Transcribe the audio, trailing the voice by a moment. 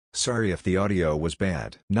Sorry if the audio was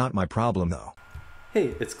bad. Not my problem though.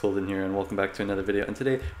 Hey, it's Colden here and welcome back to another video, and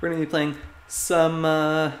today we're going to be playing some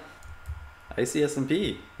Icy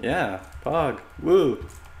SMP. Yeah, Pog. Woo!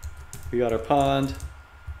 We got our pond,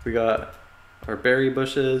 we got our berry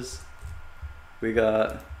bushes, we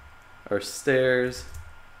got our stairs,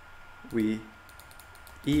 we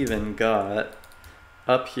even got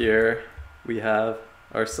up here, we have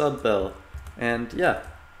our sub bell, and yeah,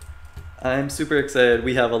 I'm super excited.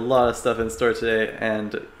 We have a lot of stuff in store today,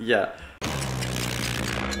 and yeah.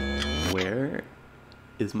 Where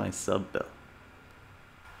is my sub bell?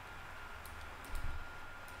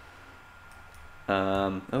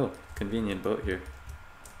 Oh, convenient boat here.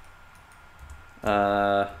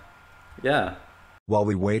 Yeah. While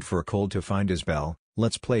we wait for Cold to find his bell,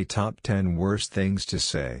 let's play top 10 worst things to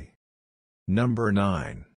say. Number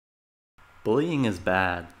 9. Bullying is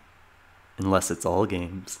bad. Unless it's all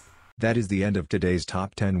games. That is the end of today's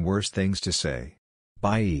top 10 worst things to say.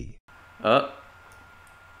 Bye.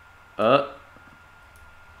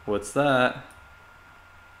 What's that?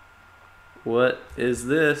 What is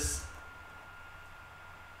this?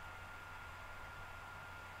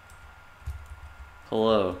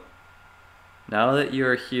 Hello. Now that you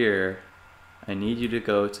are here, I need you to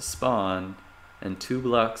go to spawn and 2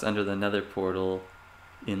 blocks under the nether portal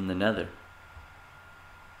in the nether.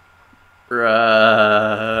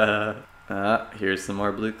 Here's some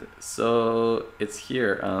more blue. So it's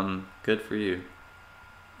here. Good for you.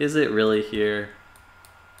 Is it really here?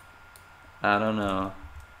 I don't know.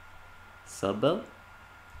 Sub bell?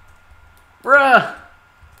 Bruh!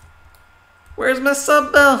 Where's my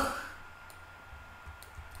sub bell?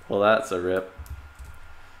 Well, that's a rip.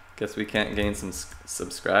 Guess we can't gain some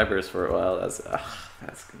subscribers for a while.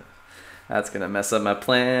 That's gonna mess up my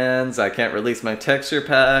plans. I can't release my texture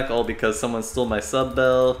pack, all because someone stole my sub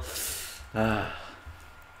bell.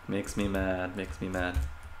 Makes me mad. Makes me mad.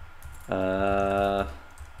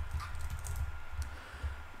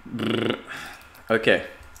 Okay.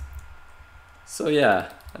 So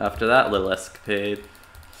yeah, after that little escapade,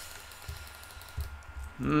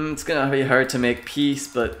 it's gonna be hard to make peace,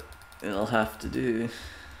 but it'll have to do.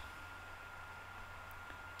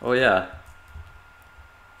 Oh yeah.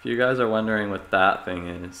 If you guys are wondering what that thing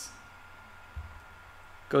is,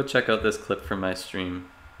 go check out this clip from my stream.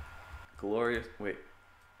 Glorious, wait.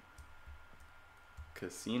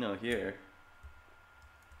 Casino here.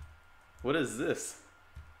 What is this?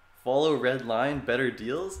 Follow red line, better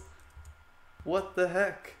deals? What the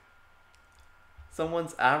heck?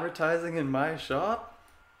 Someone's advertising in my shop?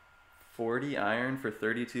 40 iron for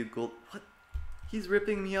 32 gold. What? He's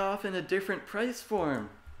ripping me off in a different price form.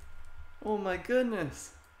 Oh my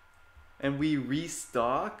goodness. And we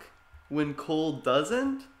restock when Cold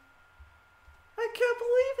doesn't? I can't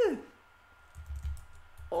believe it.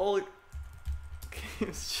 All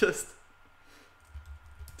games just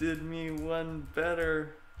did me one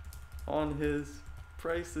better on his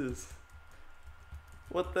prices.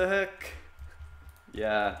 What the heck?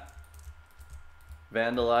 Yeah.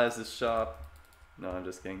 Vandalize his shop. No, I'm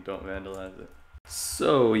just kidding. Don't vandalize it.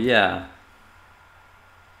 So, yeah.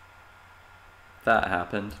 That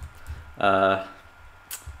happened.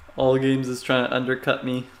 All Games is trying to undercut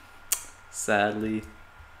me. Sadly.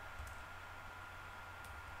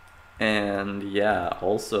 And yeah,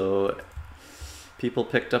 also, people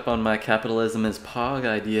picked up on my capitalism is Pog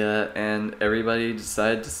idea, and everybody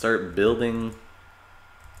decided to start building,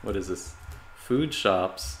 what is this, food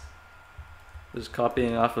shops. Just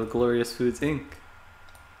copying off of Glorious Foods Inc.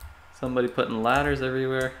 Somebody putting ladders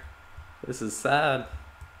everywhere. This is sad.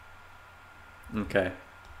 Okay.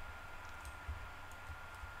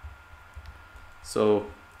 So,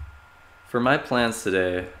 for my plans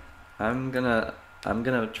today, I'm gonna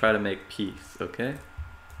try to make peace, okay?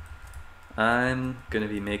 I'm gonna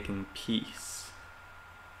be making peace.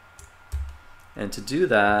 And to do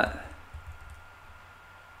that,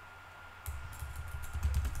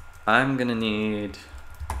 I'm gonna need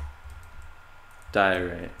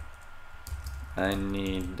diorite. I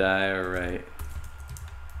need diorite.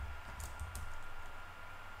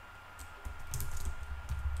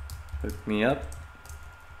 Hook me up.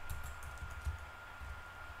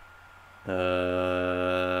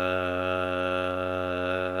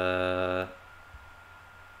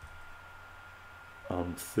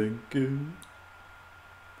 I'm thinking.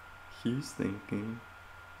 He's thinking.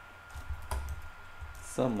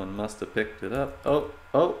 Someone must have picked it up. Oh!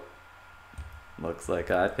 Looks like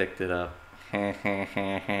I picked it up.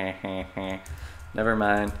 Never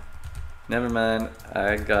mind.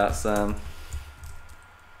 I got some.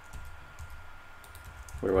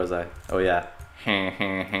 Where was I? Oh yeah.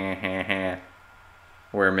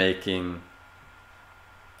 we're making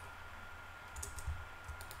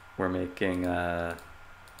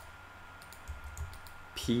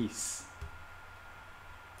peace.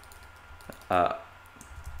 I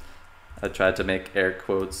tried to make air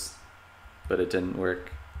quotes, but it didn't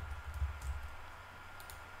work.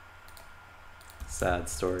 Sad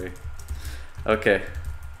story. Okay.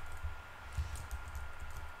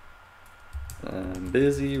 I'm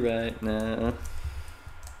busy right now.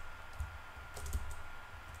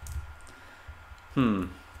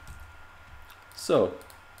 So,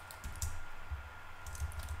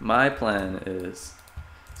 my plan is,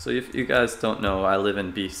 so if you guys don't know, I live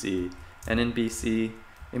in BC, and in BC,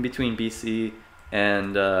 in between BC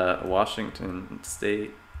and Washington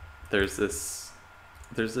State, there's this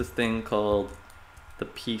thing called the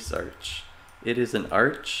Peace Arch. It is an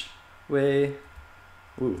archway.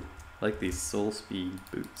 Ooh, like these Soul Speed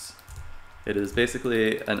boots. It is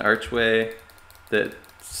basically an archway that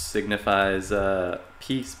signifies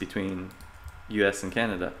peace between US and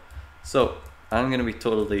Canada. So I'm gonna be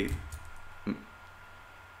totally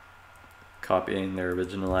copying their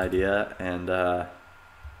original idea and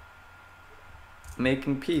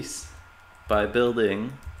making peace by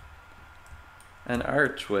building an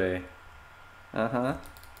archway.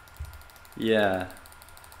 Yeah.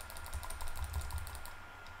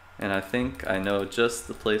 And I think I know just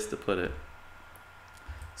the place to put it.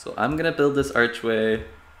 So I'm gonna build this archway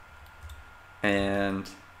and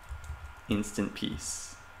instant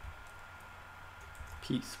peace.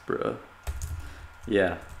 Peace, bro.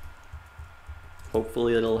 Yeah.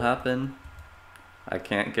 Hopefully it'll happen. I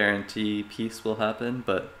can't guarantee peace will happen,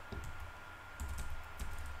 but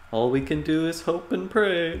all we can do is hope and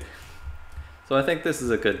pray. So I think this is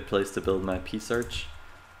a good place to build my peace arch.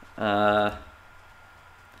 It's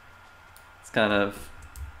kind of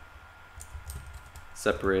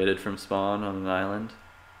separated from spawn on an island.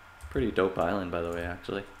 Pretty dope island, by the way,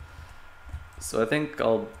 actually. So I think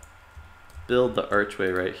I'll build the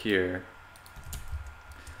archway right here.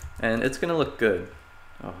 And it's gonna look good.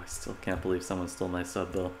 Oh, I still can't believe someone stole my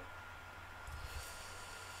sub bill.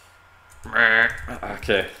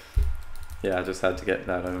 Okay. Yeah, I just had to get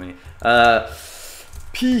that out of me.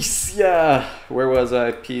 Peace, yeah. Where was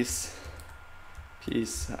I? Peace.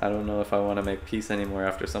 Peace. I don't know if I want to make peace anymore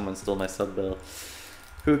after someone stole my sub bill.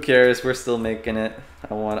 Who cares? We're still making it.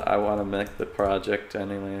 I want to make the project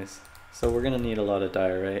anyways. So we're gonna need a lot of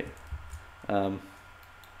diorite. Some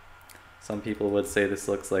people would say this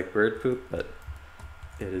looks like bird poop, but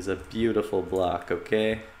it is a beautiful block.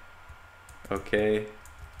 Okay. Okay.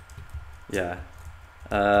 Yeah.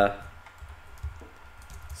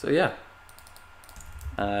 So yeah,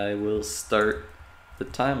 I will start. The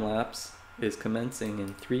time lapse is commencing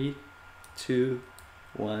in 3, 2,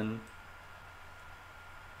 1.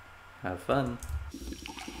 Have fun.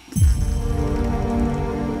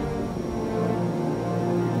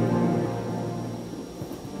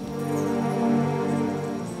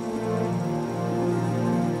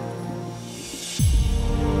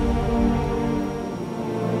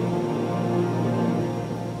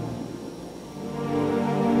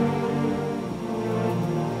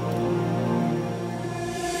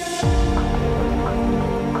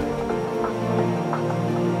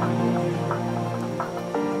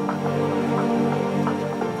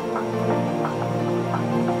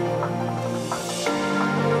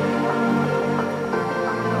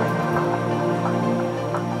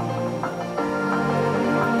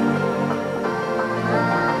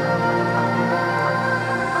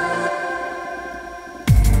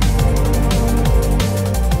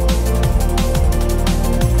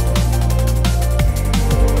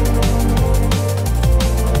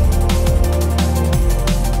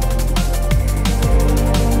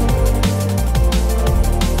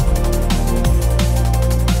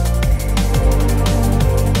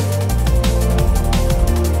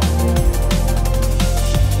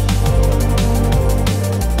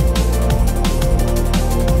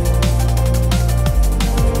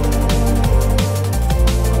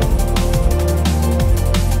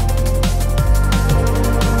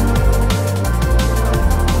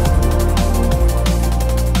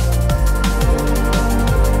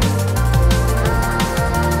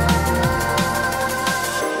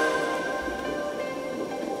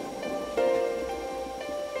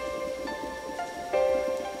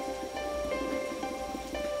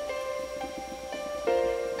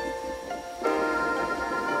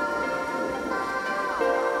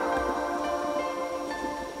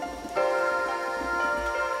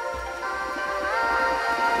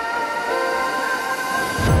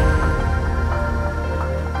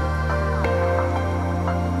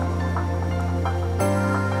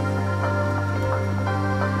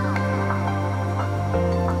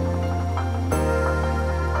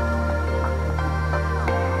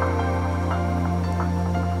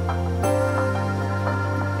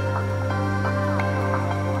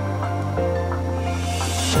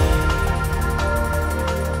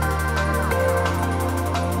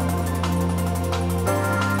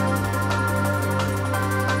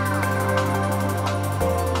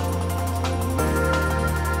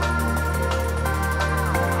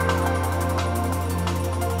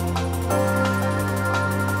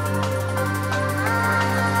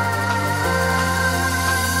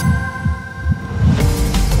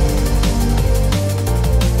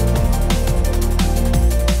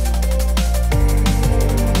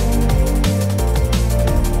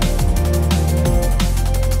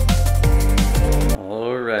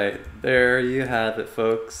 you have it,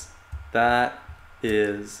 folks. That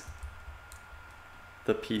is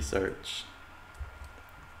the peace arch.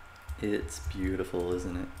 It's beautiful,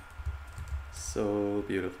 isn't it? So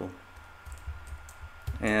beautiful.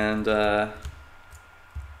 And the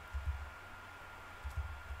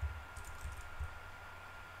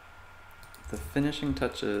finishing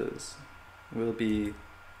touches will be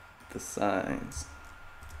the signs.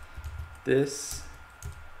 This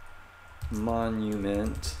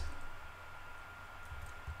monument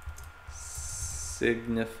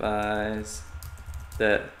signifies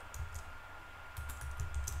that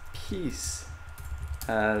peace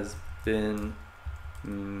has been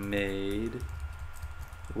made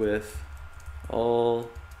with all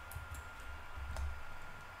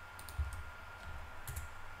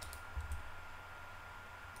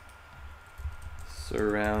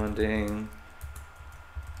surrounding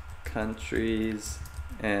countries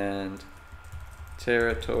and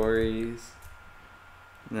territories.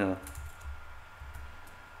 No.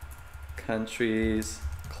 Countries,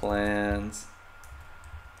 clans,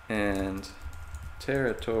 and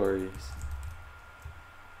territories.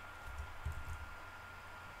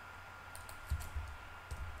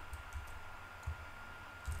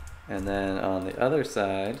 And then on the other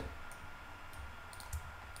side,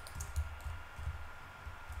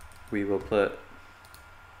 we will put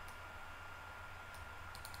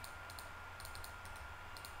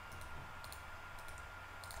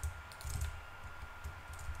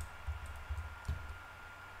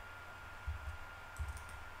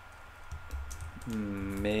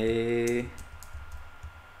may,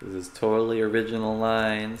 this is totally original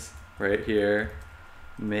lines right here.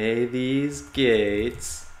 May these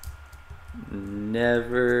gates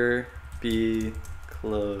never be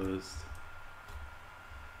closed.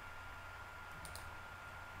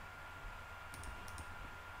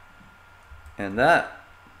 And that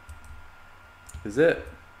is it.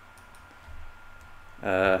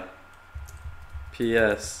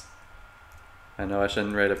 P.S. I know I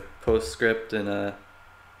shouldn't write a postscript in a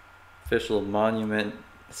official monument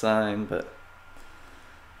sign, but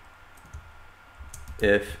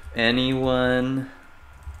if anyone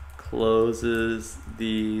closes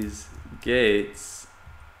these gates,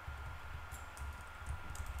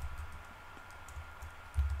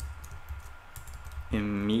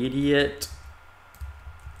 immediate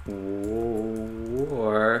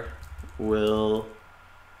war will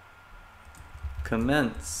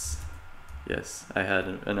commence. Yes, I had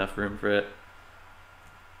enough room for it.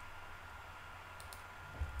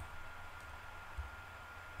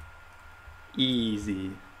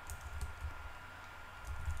 Easy.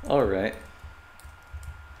 Alright.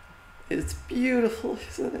 It's beautiful,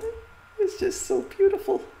 isn't it? It's just so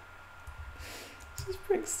beautiful. It just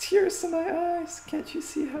brings tears to my eyes. Can't you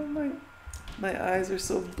see how my eyes are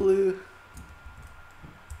so blue?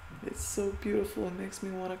 It's so beautiful, it makes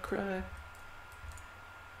me want to cry.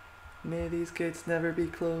 May these gates never be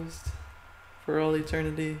closed for all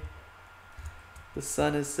eternity. The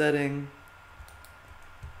sun is setting,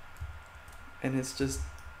 and it's just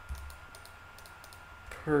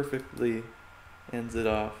perfectly ends it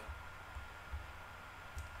off.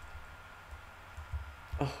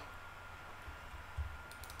 Oh,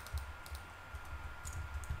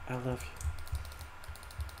 I love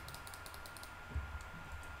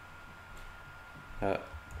you.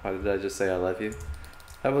 Why did I just say I love you?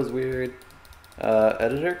 That was weird.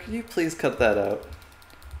 Editor, could you please cut that out?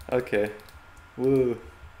 Okay. Woo.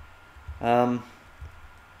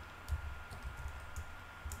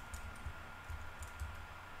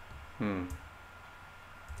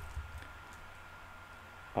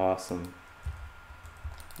 Awesome.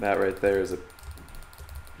 That right there is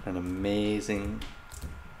an amazing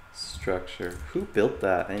structure. Who built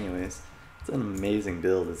that anyways? It's an amazing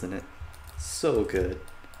build, isn't it? So good.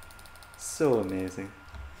 So amazing.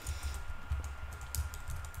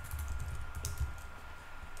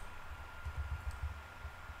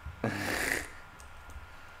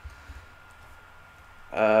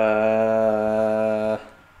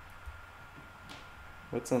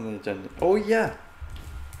 What's on the agenda? Oh yeah!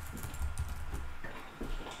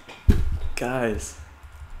 Guys,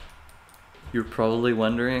 you're probably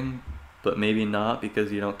wondering, but maybe not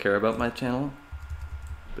because you don't care about my channel,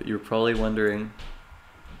 but you're probably wondering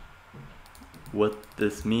what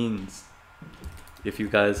this means. If you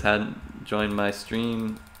guys hadn't joined my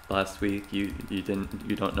stream last week, you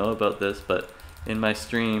don't know about this, but in my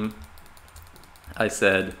stream I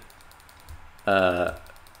said,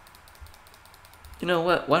 you know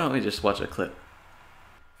what, why don't we just watch a clip?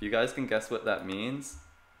 If you guys can guess what that means,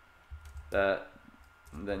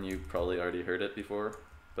 then you probably already heard it before,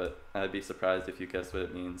 but I'd be surprised if you guessed what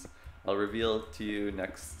it means. I'll reveal to you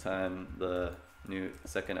next time the new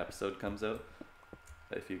second episode comes out.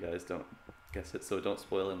 If you guys don't guess it, so don't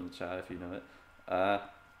spoil it in the chat if you know it.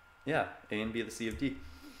 Yeah, A and B, the C of D.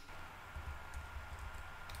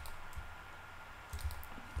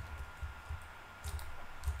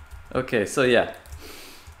 Okay, so yeah,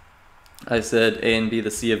 I said A and B,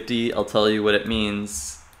 the C of D. I'll tell you what it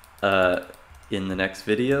means in the next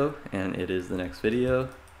video, and it is the next video.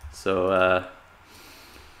 So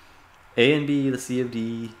A and B, the C of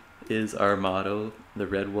D is our motto, the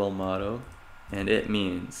Redwell motto, and it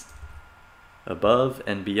means above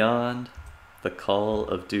and beyond the call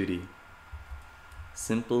of duty.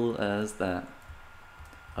 Simple as that.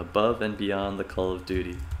 Above and beyond the call of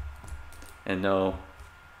duty. And no,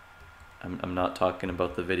 I'm not talking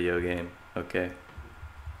about the video game, okay?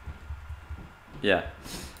 Yeah.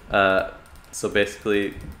 So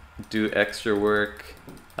basically, do extra work,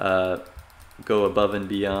 go above and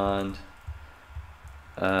beyond.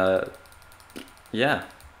 Yeah.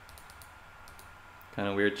 Kind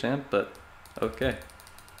of weird chant, but okay.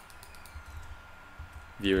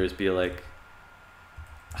 Viewers be like,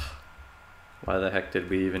 why the heck did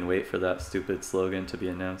we even wait for that stupid slogan to be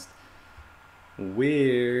announced?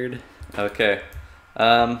 Weird. Okay.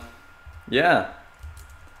 Yeah.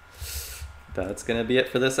 That's gonna be it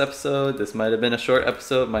for this episode. This might have been a short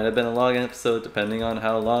episode, might have been a long episode, depending on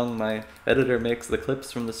how long my editor makes the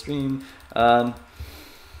clips from the stream. Hope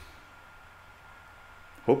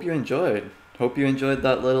you enjoyed. Hope you enjoyed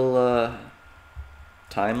that little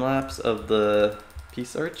time lapse of the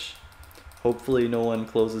Peace Arch. Hopefully no one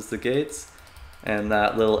closes the gates. And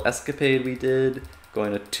that little escapade we did,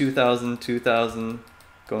 going to 2,000, 2,000,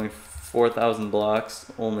 going 4,000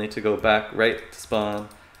 blocks, only to go back right to spawn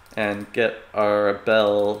and get our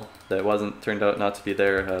bell that turned out not to be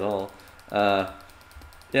there at all.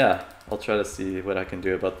 Yeah, I'll try to see what I can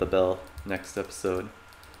do about the bell next episode.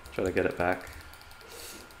 Try to get it back.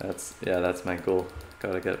 That's my goal.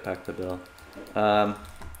 Gotta get it back, the bell.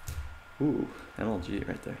 Ooh, MLG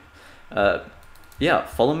right there. Yeah,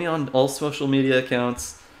 follow me on all social media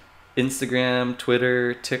accounts. Instagram,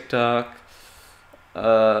 Twitter, TikTok,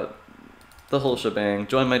 the whole shebang.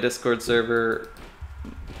 Join my Discord server.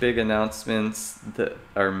 Big announcements that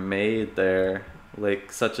are made there, like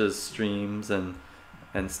such as streams and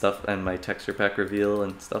stuff, and my texture pack reveal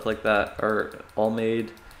and stuff like that are all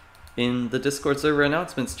made in the Discord server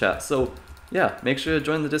announcements chat. So yeah, make sure to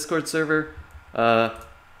join the Discord server.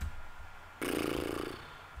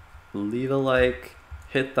 Leave a like,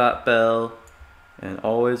 hit that bell, and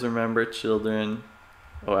always remember, children.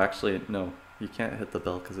 Oh, actually, no, you can't hit the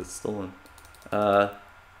bell because it's stolen. Well,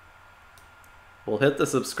 hit the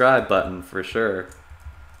subscribe button for sure.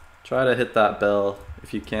 Try to hit that bell.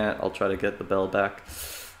 If you can't, I'll try to get the bell back.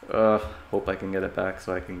 Hope I can get it back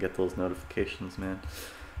so I can get those notifications, man.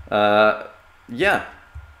 Yeah.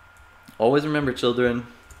 Always remember, children,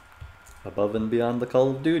 above and beyond the call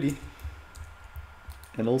of duty.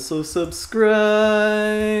 And also subscribe.